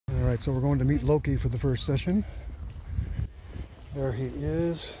Alright, so we're going to meet Loki for the first session. There he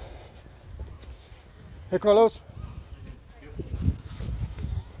is. Hey, Carlos.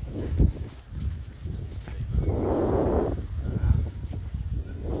 Can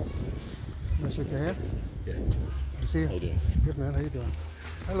I shake your hand? Yeah. Good to see you. How you doing? Good, man. How you doing?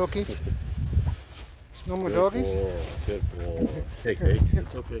 Hi, Loki. No more doggies? Good boy. Hey, Kate.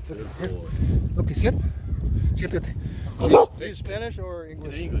 It's okay. Good boy. Loki, sit. Siéntate. Okay. Is Spanish or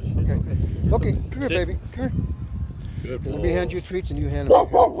English? English. Okay. Okay. Loki, come here, Sit. baby. Come here. Good boy. Let me hand you treats and you hand them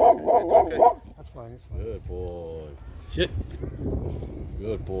to him. Okay. That's fine. It's fine. Good boy. Sit.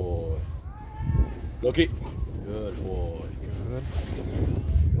 Good boy. Loki. Good boy. Good.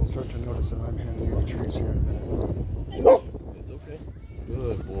 You'll start to notice that I'm handing you the treats here in a minute. It's okay.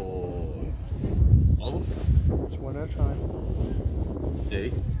 Good boy. All of them? Just one at a time.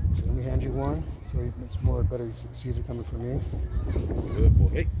 Stay. Let me hand you one, so it's more better he sees it coming from me. Good boy.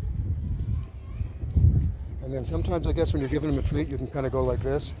 Hey. And then sometimes, I guess, when you're giving him a treat, you can kind of go like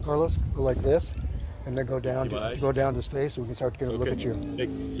this, Carlos. Go like this, and then go down to his face, so we can start to get him to look at you. Hey,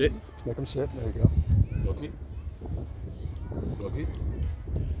 sit. Make him sit. There you go. Loki. Loki.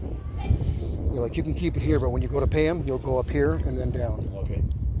 Like you can keep it here, but when you go to pay him, you'll go up here and then down. Okay.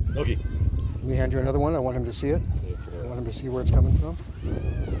 Loki. Let me hand you another one. I want him to see it. I want him to see where it's coming from.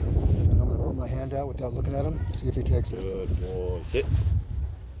 And I'm going to put my hand out without looking at him. See if he takes it. Good boy. Sit.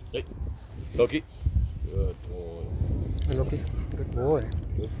 Hey. Loki. Good boy. Hey, Loki. Good boy.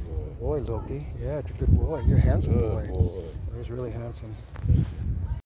 Good boy. Good boy, Loki. Yeah, it's a good boy. You're a handsome Good boy. He's really handsome.